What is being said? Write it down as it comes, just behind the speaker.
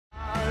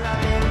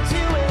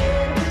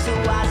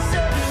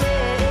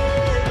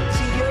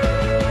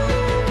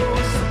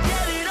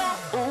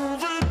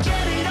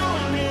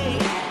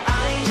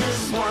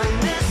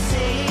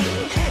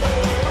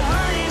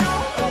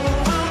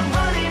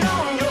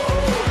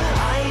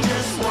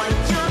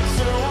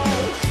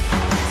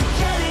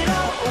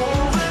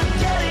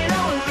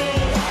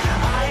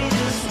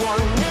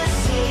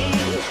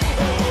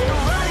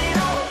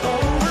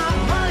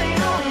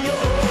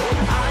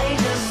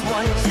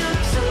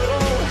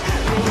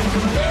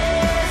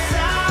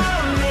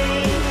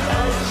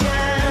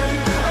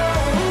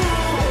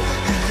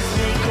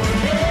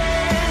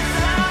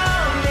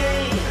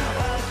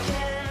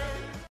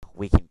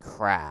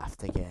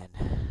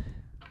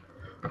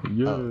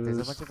Oh, there's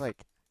a bunch Yes. of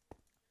like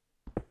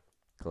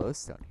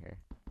glowstone here.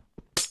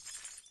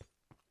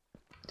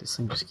 This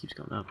thing just keeps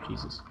going up.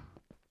 Jesus.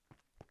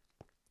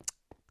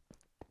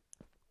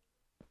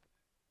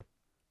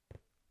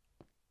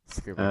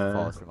 Scribble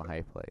falls from a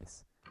high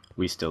place.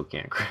 We still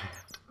can't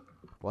craft.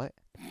 What?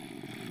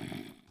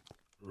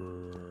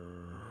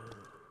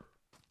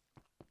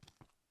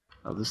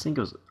 Oh, this thing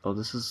goes. Oh,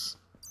 this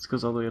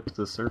goes all the way up to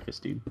the surface,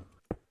 dude.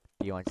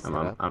 Do you want to I'm set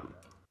on. up?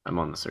 I'm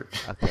on the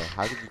surface. Okay,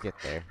 how did you get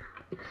there?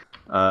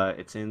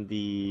 It's in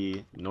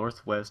the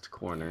northwest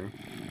corner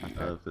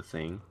of the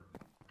thing.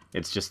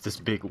 It's just this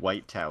big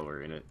white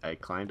tower, and I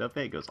climbed up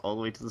it. It goes all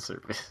the way to the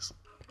surface.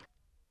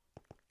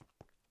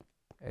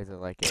 Is it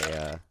like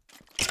a,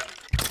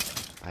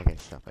 I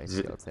get shot by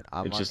skeleton.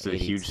 I'm It's on just a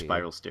 82. huge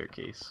spiral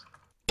staircase.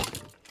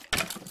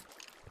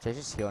 Should I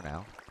just heal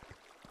now?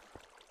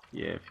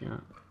 Yeah, if you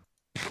want.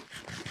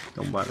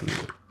 Don't bother me.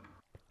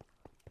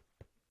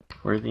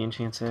 Where are the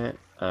enchants at?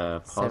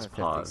 Pause,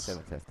 750, pause.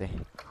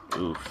 750.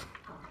 Oof.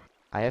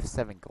 I have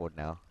 7 gold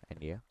now, and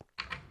you?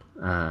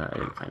 I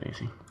didn't find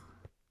anything.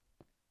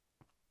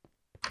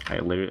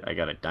 I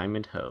got a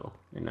diamond hoe,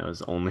 and that was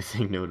the only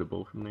thing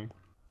notable from there.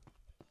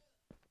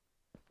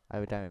 I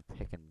have a diamond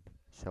pick and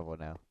shovel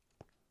now.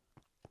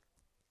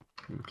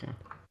 Okay.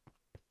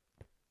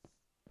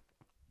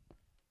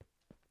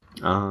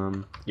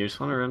 You just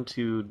want to run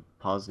to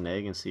pause and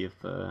egg and see if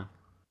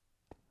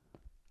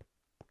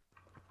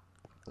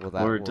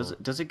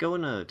does it go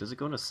in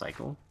a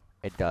cycle?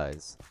 It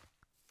does.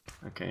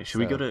 Okay. Should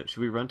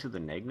we run to the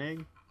neg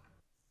neg?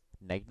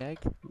 Neg neg?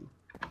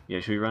 Yeah,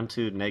 should we run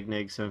to neg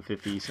neg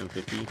 750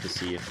 750 to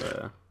see if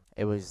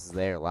It was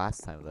there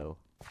last time though.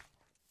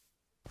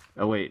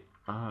 Oh wait,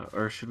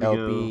 or should we It'll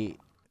go? be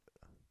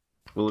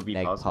Will it be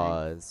neg pause?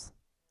 pause.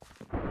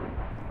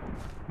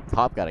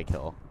 Top got a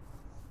kill.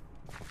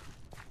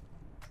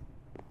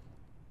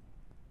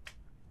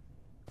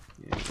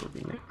 Yeah, it will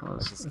be neg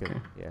pause.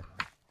 Okay. Yeah.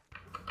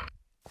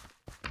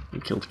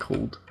 You killed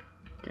cold.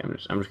 Okay, I'm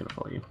just gonna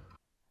follow you.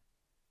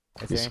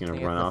 Is Just there gonna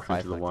anything run at off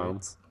into the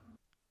wild. 500s?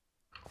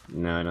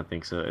 No, I don't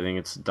think so. I think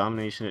it's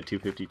domination at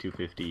 250,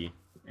 250,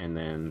 and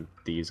then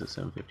these at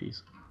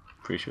 750s.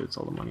 Pretty sure it's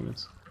all the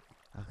monuments.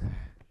 Okay.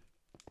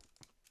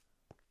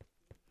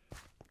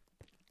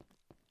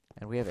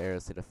 And we have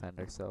arrows to defend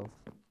ourselves.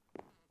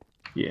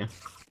 Yeah.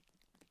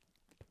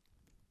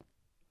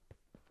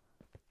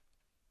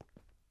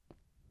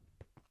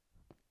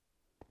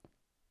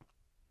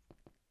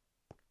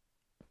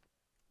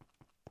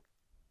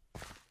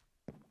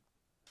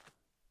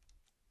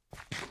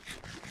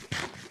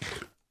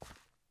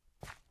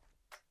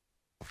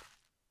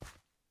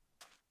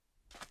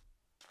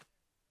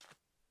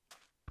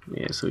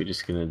 Yeah, so we're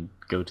just gonna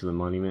go to the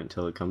monument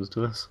until it comes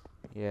to us?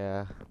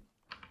 Yeah.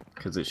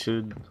 Because it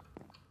should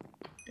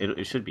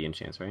be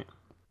enchants, right?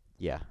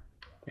 Yeah.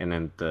 And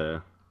then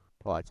the...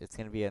 Watch, it's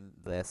gonna be on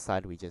the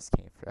side we just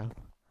came from.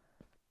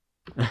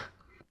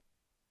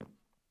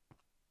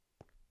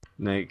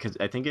 No, because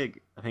I think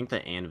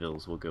the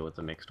anvils will go with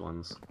the mixed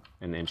ones,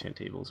 and the enchant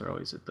tables are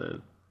always at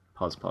the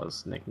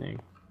pause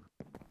neg.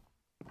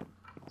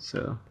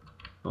 So,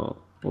 well,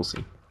 we'll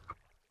see.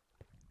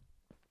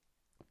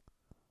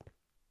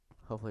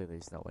 Hopefully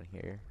there's no one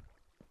here.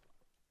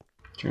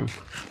 True.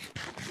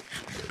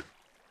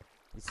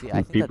 You see,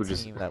 I think People the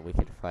team that we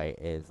could fight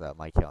is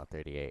my kill on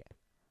 38.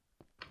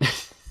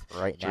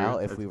 Right True, now,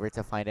 if we were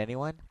to find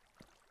anyone,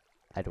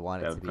 I'd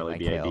want it that to would be probably my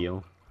be kill.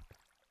 ideal.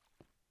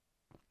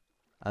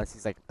 Unless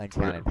he's like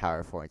enchanted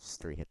power 4 and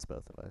just 3 hits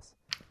both of us.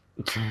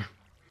 True.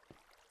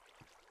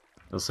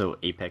 Also,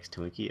 Apex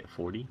Twinkie at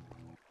 40.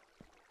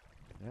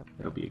 Yep.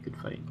 That'll be a good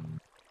fight.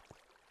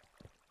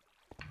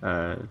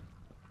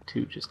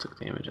 2 just took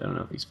damage. I don't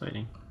know if he's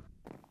fighting.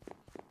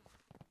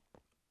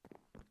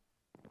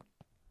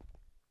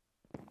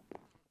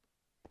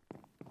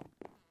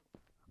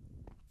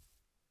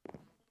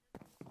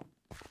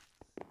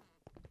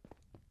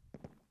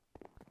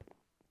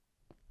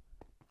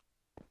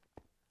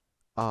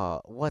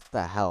 Oh, what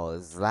the hell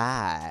is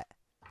that?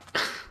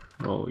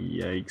 Oh,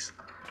 yikes.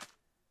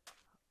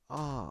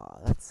 Oh,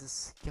 that's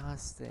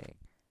disgusting.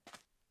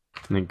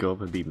 And then go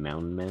up and be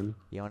mountain men?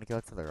 You want to go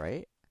to the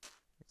right?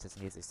 Just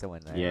in case there's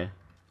someone there. Yeah.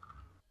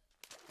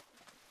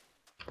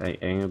 I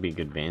think it'll be a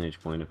good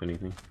vantage point, if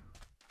anything.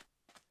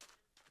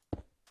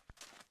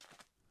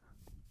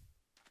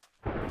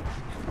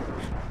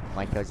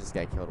 My kill just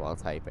got killed while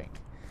typing.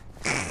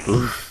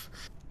 Oof.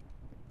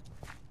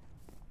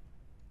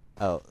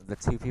 Oh, the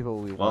 2 people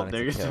we Well,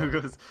 wanted to kill. there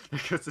goes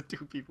the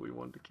 2 people we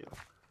wanted to kill.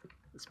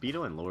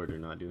 Speedo and Lord are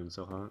not doing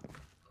so hot.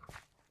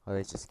 Oh,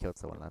 they just killed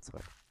someone, that's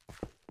why.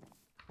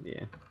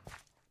 Yeah.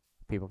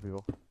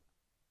 People.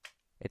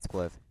 It's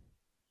Bliv.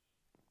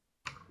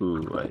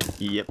 Ooh,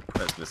 yep,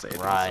 I was gonna say it.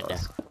 Run.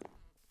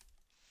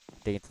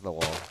 Dig into the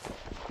wall.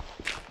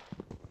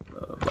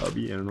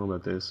 Bobby, I don't know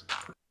about this.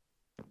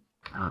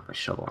 I don't have my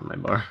shovel on my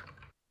bar.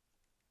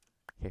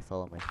 Okay,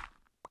 follow me.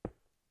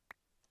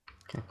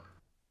 Okay.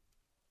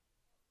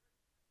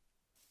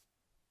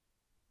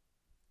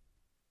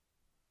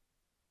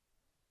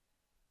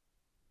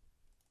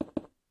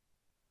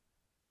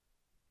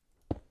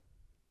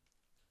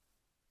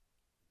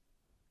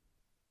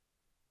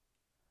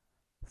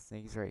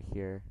 Snake's right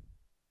here.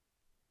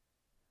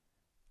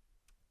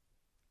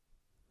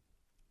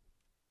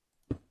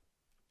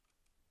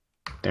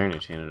 They're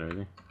enchanted, are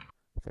they?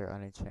 They're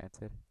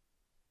unenchanted.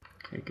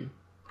 Okay,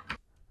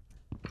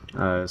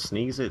 good.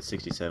 Sneak's at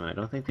 67. I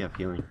don't think they have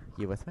healing.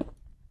 You with me?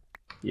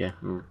 Yeah,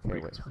 I'm Okay,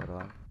 right wait, this way.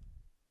 hold on.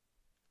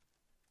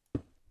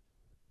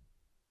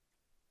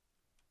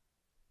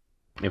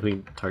 If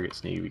we target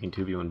Sneak, we can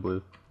 2v1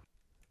 blue.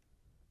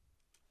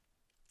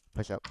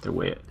 Push up. They're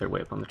way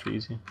up on the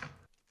trees, yeah.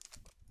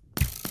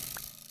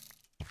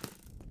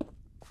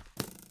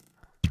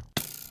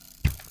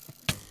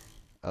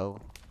 Oh.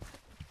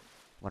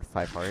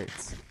 5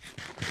 hearts.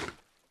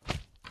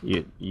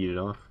 You eat it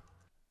off.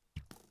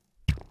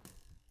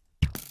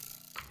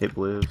 Hit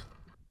blue.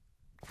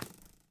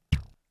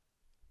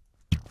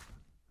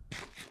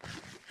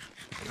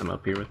 I'm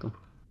up here with them.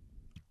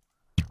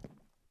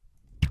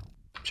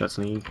 Shot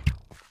Sneak.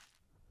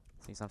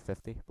 Snake's on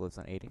 50. Blue's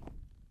on 80.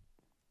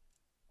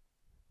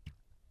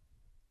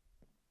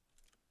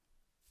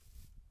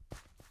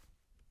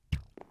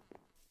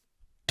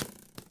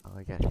 Oh,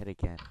 I got hit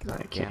again.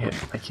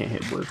 I can't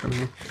hit blue from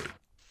here.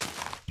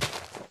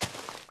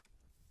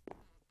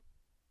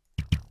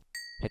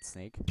 Hit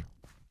Snake.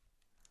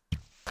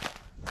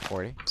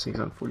 40. Sneak's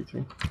on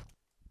 43.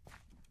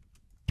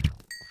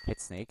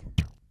 Hit Snake.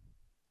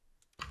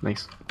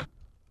 Nice.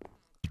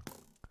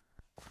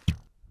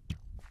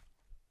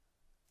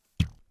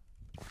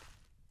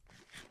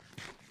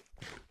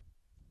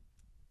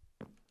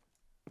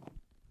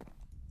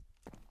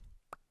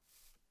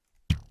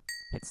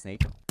 Hit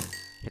Snake.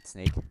 Hit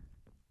Snake.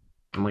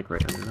 I'm like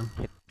right under them.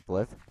 Hit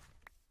Bliv.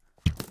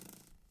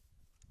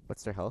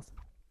 What's their health?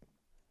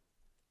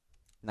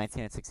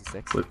 19 and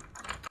 66. Blip.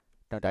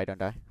 Don't die, don't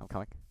die. I'm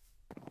coming.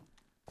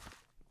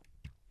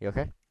 You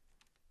okay?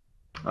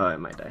 I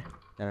might die.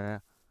 No, no, no.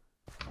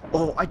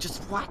 Oh, what?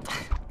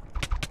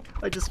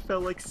 I just fell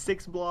like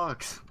 6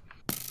 blocks.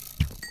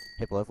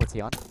 Hit Bliv. What's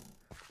he on?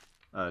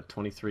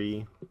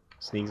 23.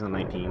 Sneak's on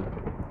 19.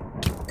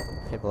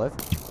 Hit Bliv.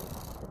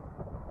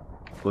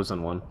 Blue's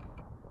on 1.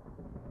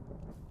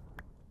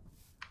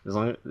 As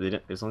long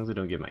as they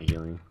don't get my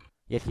healing.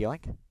 You had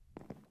healing?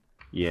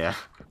 Yeah.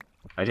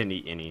 I didn't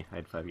eat any. I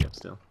had 5 gaps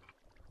still.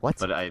 What?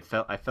 But I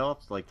fell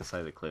off like the side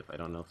of the cliff. I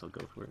don't know if they'll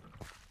go for it.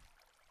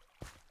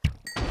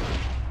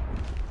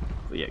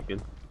 But yeah,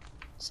 good.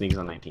 Sneak's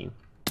on 19.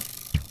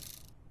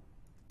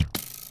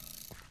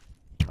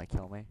 He might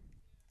kill me.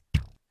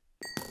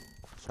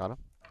 Shot him.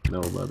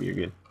 No, Bub, you're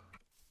good.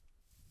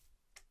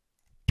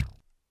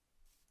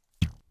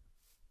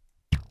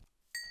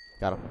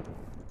 Got him.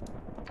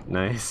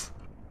 Nice.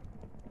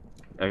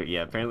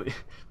 Yeah, apparently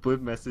Blue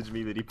messaged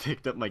me that he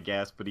picked up my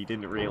gas, but he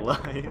didn't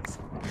realize.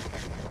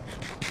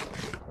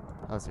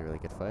 That was a really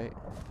good fight.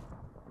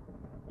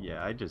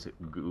 Yeah, I just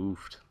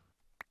goofed.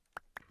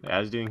 I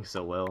was doing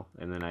so well,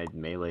 and then I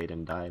meleeed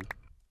and died.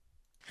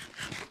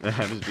 That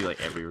happens to be like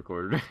every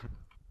recorder.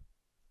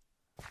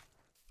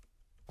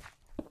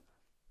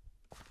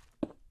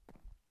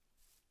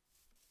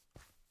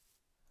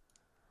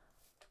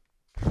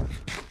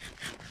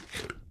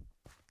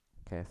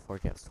 Okay, 4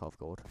 gaps, 12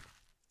 gold.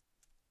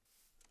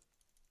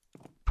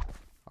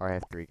 Or I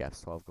have 3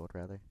 gaps, 12 gold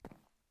rather.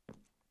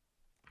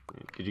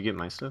 Did you get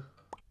my stuff?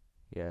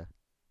 Yeah.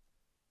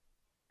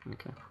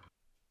 Okay.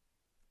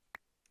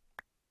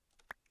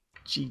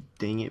 Gee,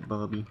 dang it,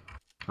 Bobby.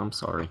 I'm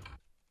sorry.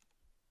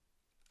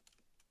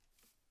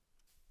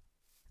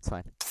 It's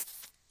fine.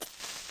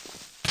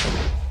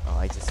 Oh,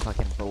 I just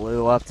fucking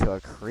blew up to a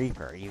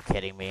creeper. Are you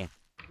kidding me?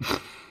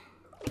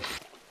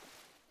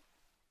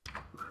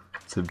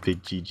 It's a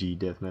big GG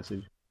death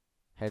message.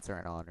 Heads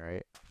aren't on,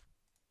 right?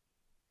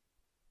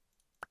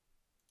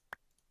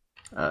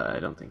 I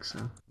don't think so.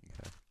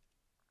 Okay.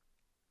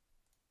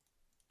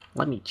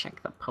 Let me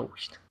check the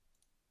post.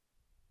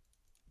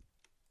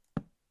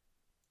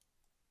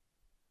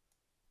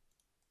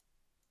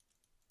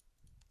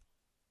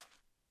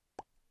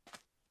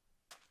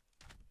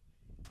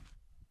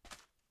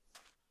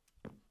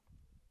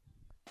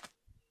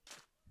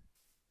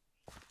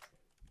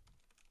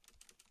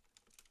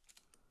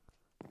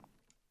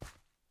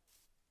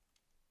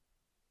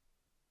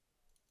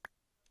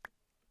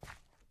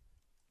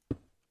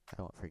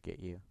 I won't forget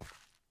you.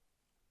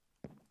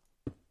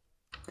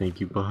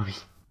 Thank you, Bobby.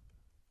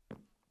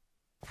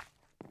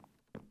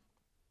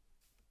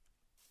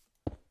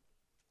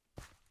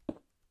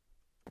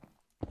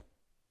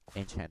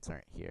 Enchants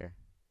aren't here.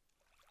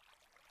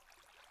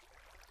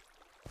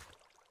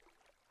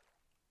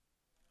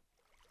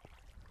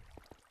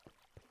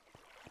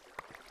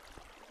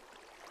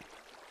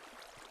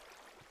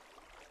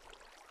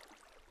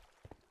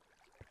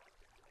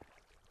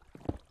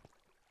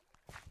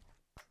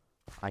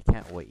 I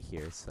can't wait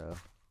here, so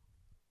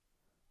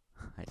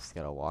I just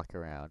gotta walk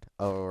around.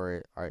 Oh,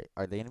 or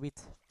are they gonna be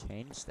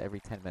changed every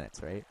 10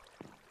 minutes, right?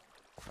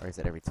 Or is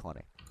it every 20?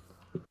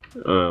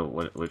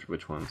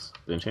 Which ones?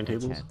 The enchant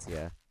tables? Enchants,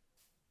 yeah.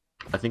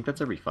 I think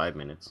that's every 5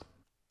 minutes.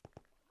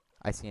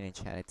 I see an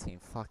enchanted team.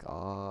 Fuck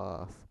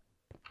off.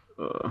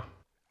 Uh,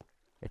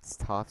 It's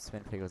Top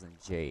Spin, Pickles, and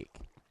Jake.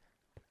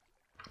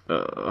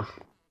 Uh,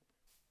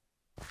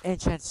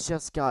 Enchants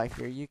just got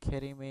here. You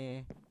kidding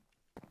me?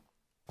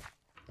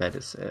 that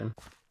is sad.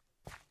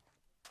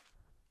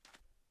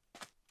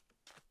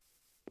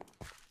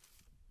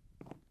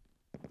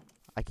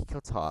 I can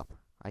kill Top.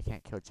 I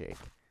can't kill Jake.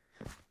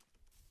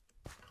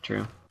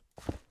 True.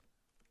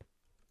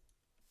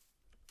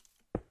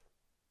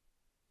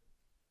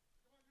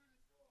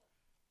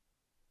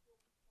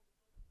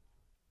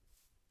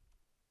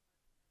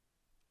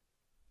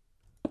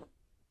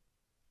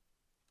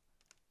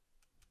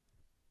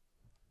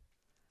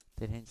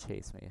 They didn't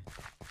chase me.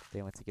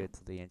 They went to get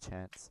to the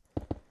enchants.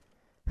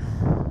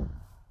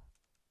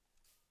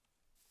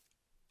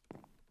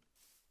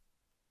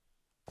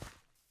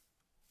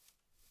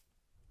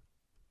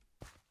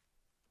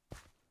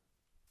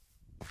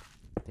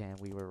 Damn,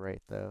 we were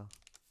right though.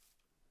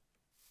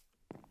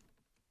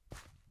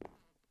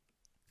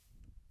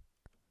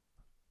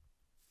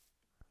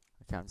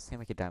 Okay, I'm just gonna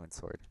make a diamond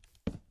sword.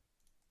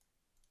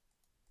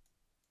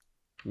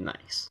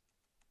 Nice.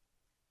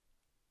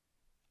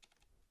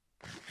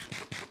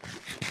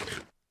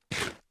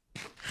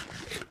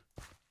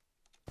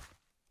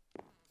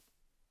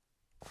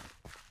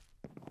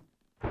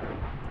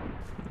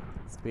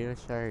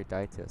 Spearshire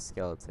died to a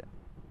skeleton.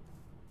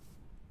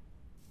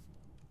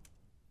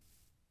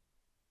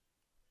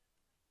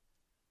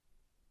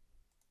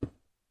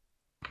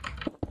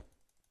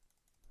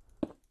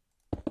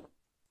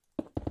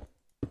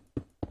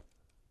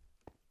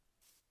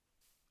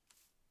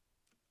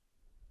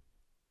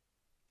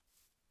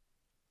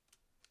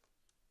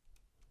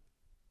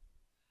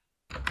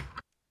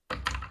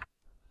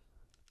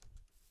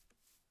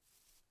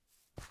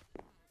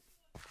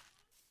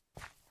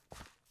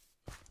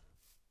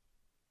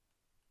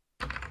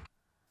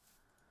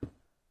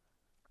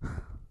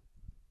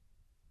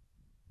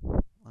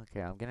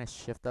 Okay, I'm gonna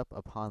shift up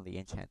upon the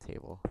enchant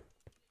table.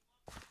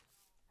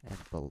 And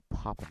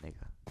pop a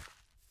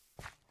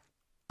nigga.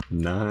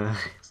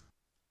 Nice.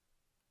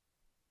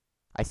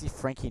 I see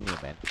Frankie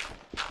Newman.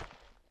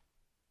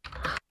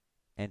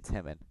 And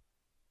Timon.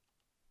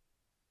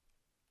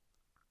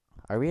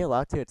 Are we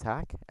allowed to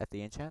attack at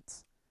the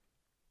enchants?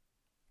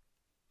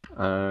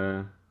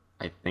 Uh,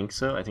 I think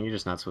so. I think you're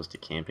just not supposed to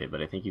camp it,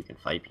 but I think you can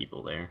fight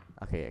people there.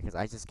 Okay, because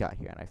I just got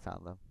here and I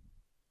found them.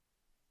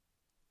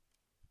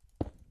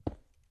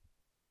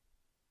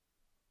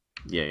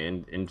 Yeah,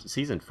 in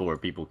season 4,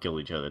 people kill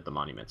each other at the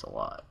monuments a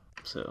lot.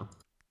 So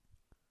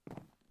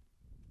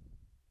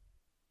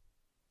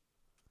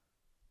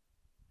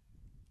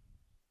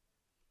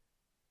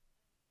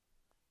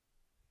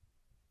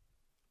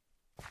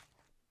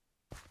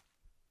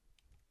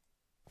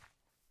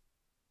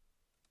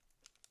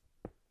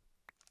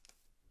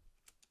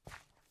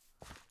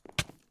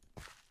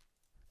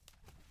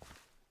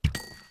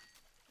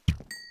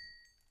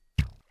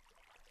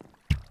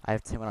I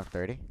have Timon on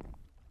 30.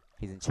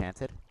 He's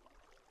enchanted.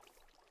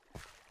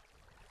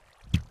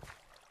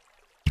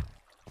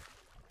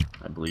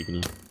 I believe in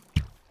you.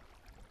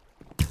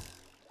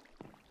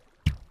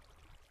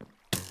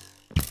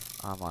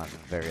 I'm on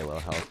very low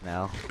health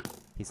now.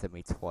 He hit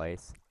me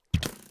twice.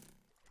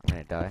 I'm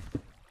gonna die.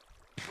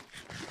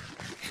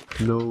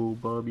 No,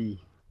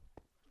 Bobby.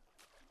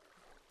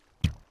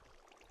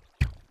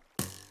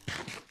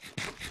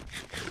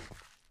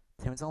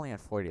 Timon's only on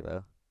 40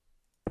 though.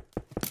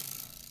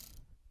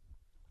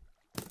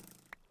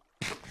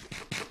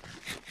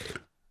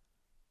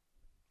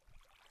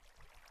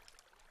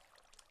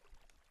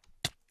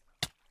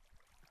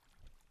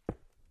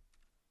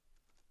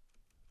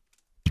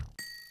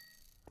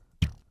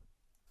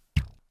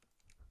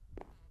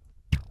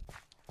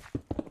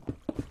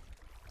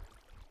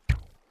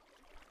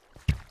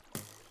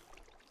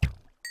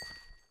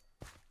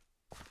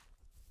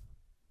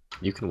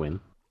 You can win,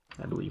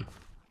 I believe.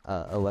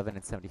 11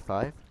 and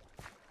 75.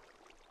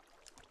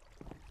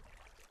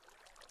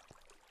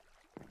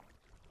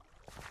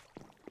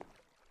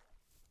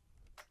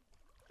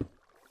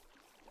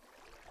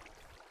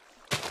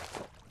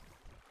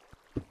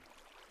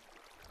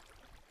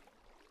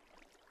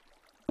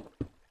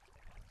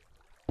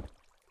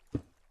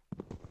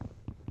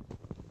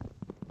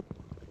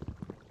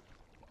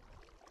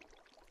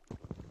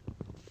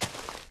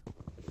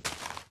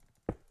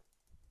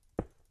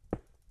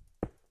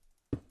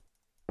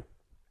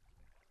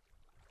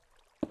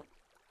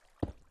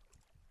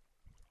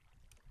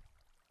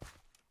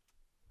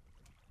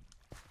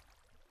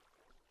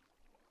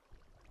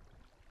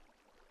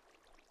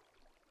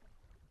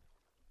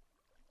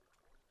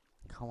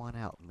 Come on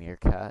out,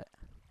 meerkat.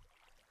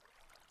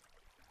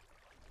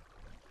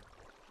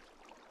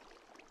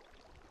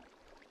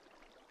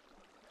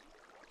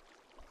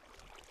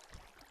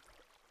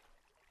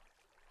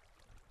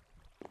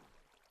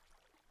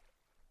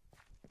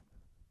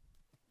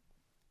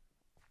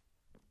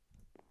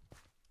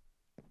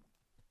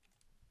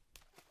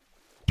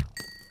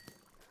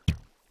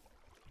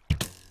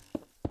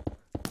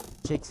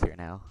 Jake's here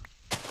now.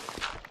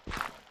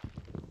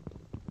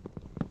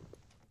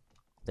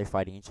 They're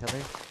fighting each other.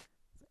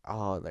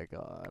 Oh, they're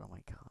god. Oh my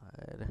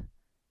god.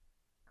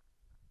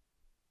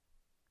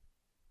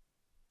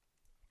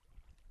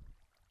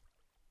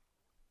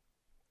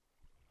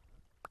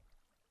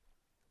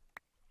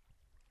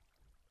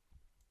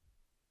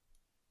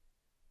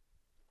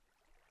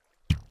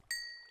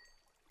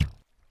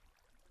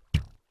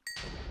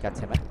 Got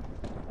Timon.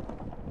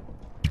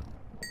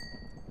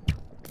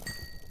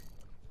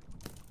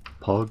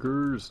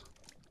 Poggers.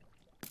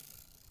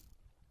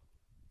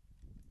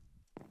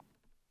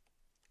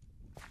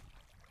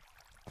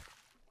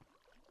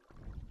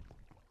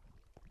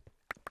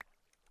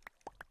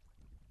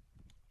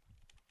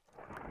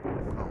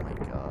 Oh my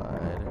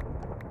god.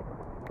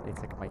 They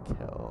took my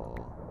kill.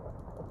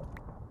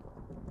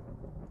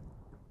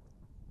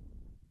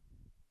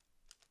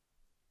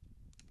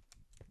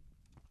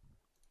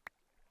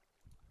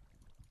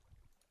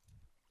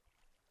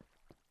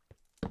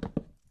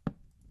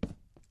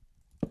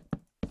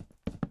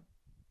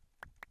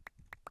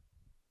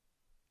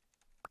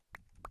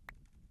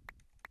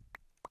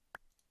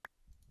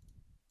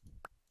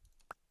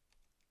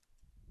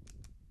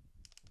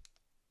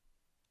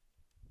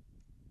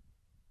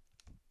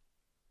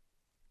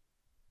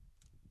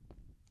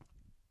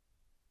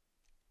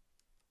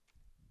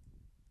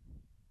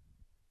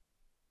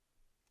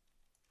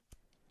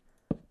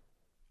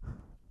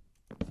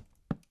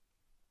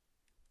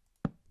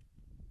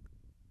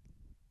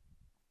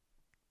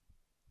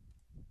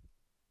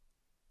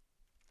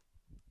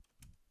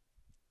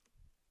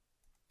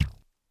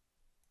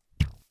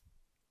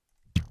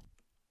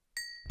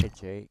 Hey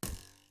Jake.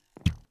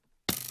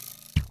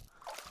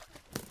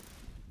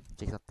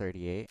 Jake's on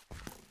 38.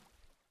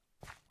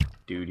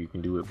 Dude, you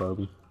can do it,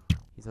 Bobby.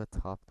 He's on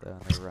top though,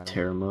 and they're running.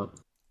 Tear him up.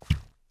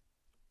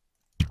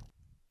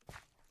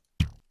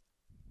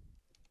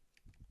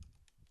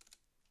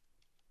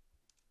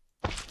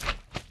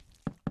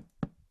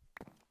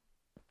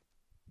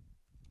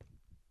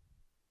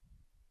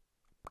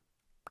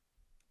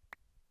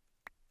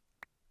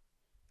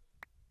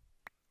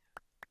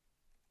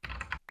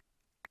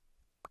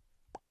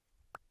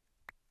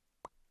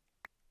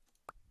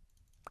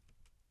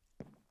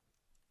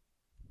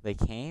 They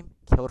came,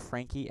 killed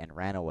Frankie, and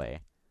ran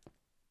away.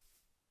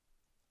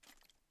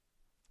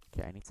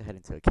 Okay, I need to head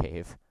into a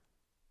cave.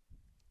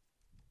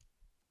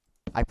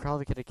 I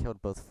probably could have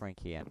killed both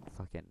Frankie and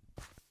fucking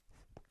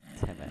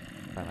Timon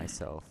by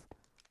myself.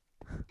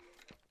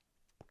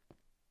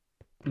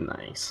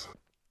 Nice.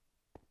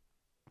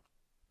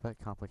 But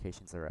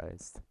complications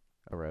arose.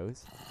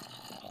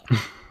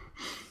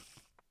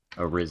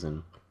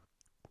 Arisen.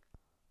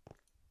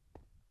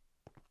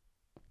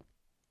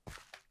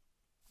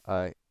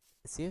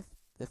 See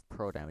if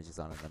pro damage is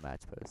on in the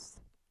match post.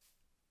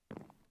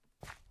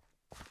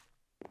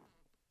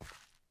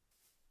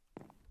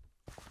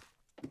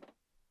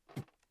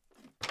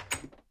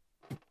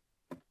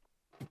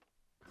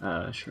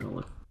 Sure,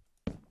 look.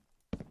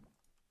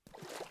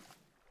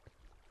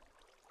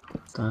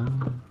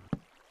 Done.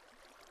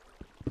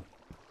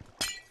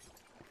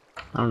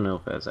 I don't know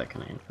if that's that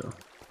kind of info.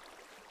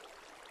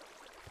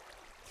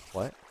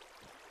 What?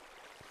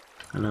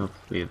 I don't know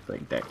if we have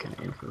like that kind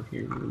of info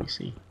here. Let me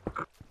see.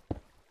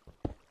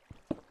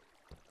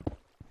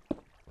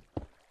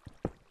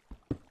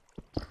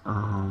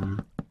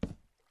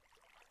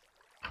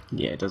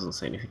 Yeah, it doesn't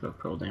say anything about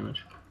pearl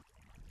damage.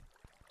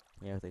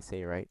 You know what they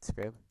say, right,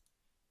 Scrib?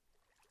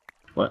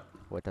 What?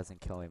 What doesn't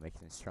kill me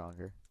makes me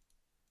stronger.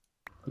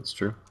 That's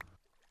true.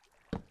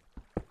 Okay,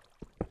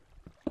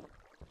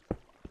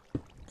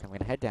 I'm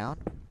gonna head down,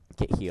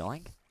 get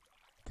healing,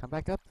 come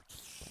back up,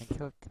 and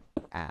cook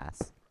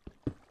ass.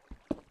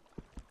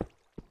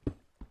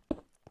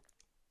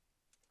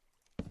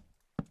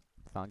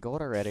 Found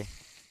gold already.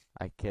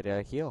 I could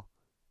heal.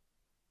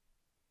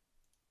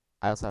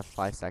 I also have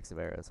 5 stacks of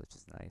arrows, which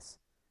is nice.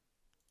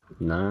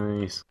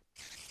 Nice.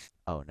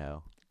 Oh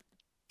no.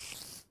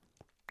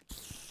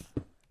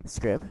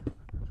 Scrib?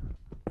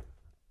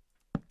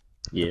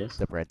 Yes.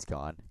 The bread's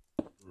gone.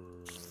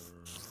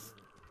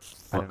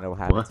 I don't know what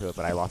What? happened to it,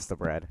 but I lost the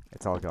bread.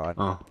 It's all gone.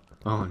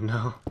 Oh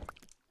no.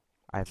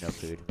 I have no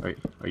food.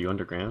 Are you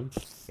underground?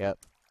 Yep.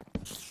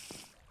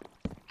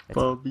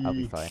 Bobby. I'll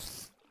be fine.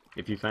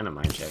 If you find a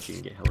mine shaft, you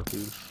can get hella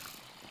food.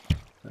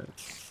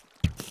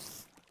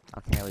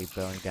 I'm currently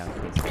burning down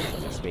cases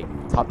as we speak.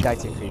 Top guy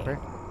to creeper.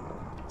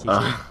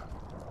 GG.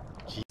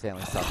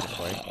 Stanley, stop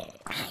recording.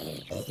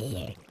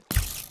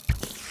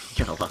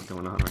 Got a lot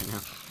going on right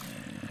now.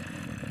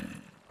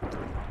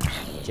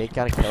 Jake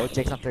got a kill.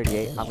 Jake's on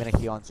 38. I'm gonna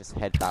heal and just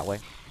head that way.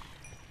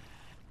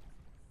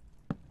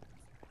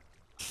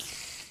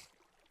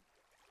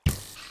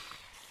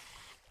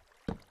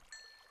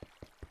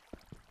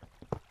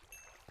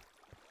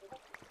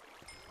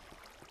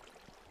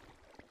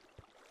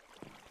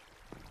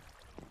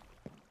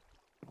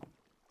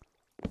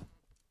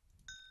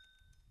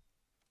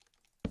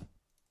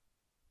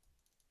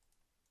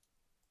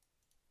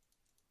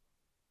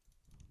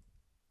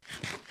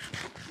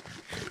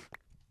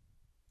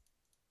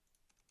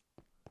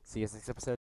 See you next episode.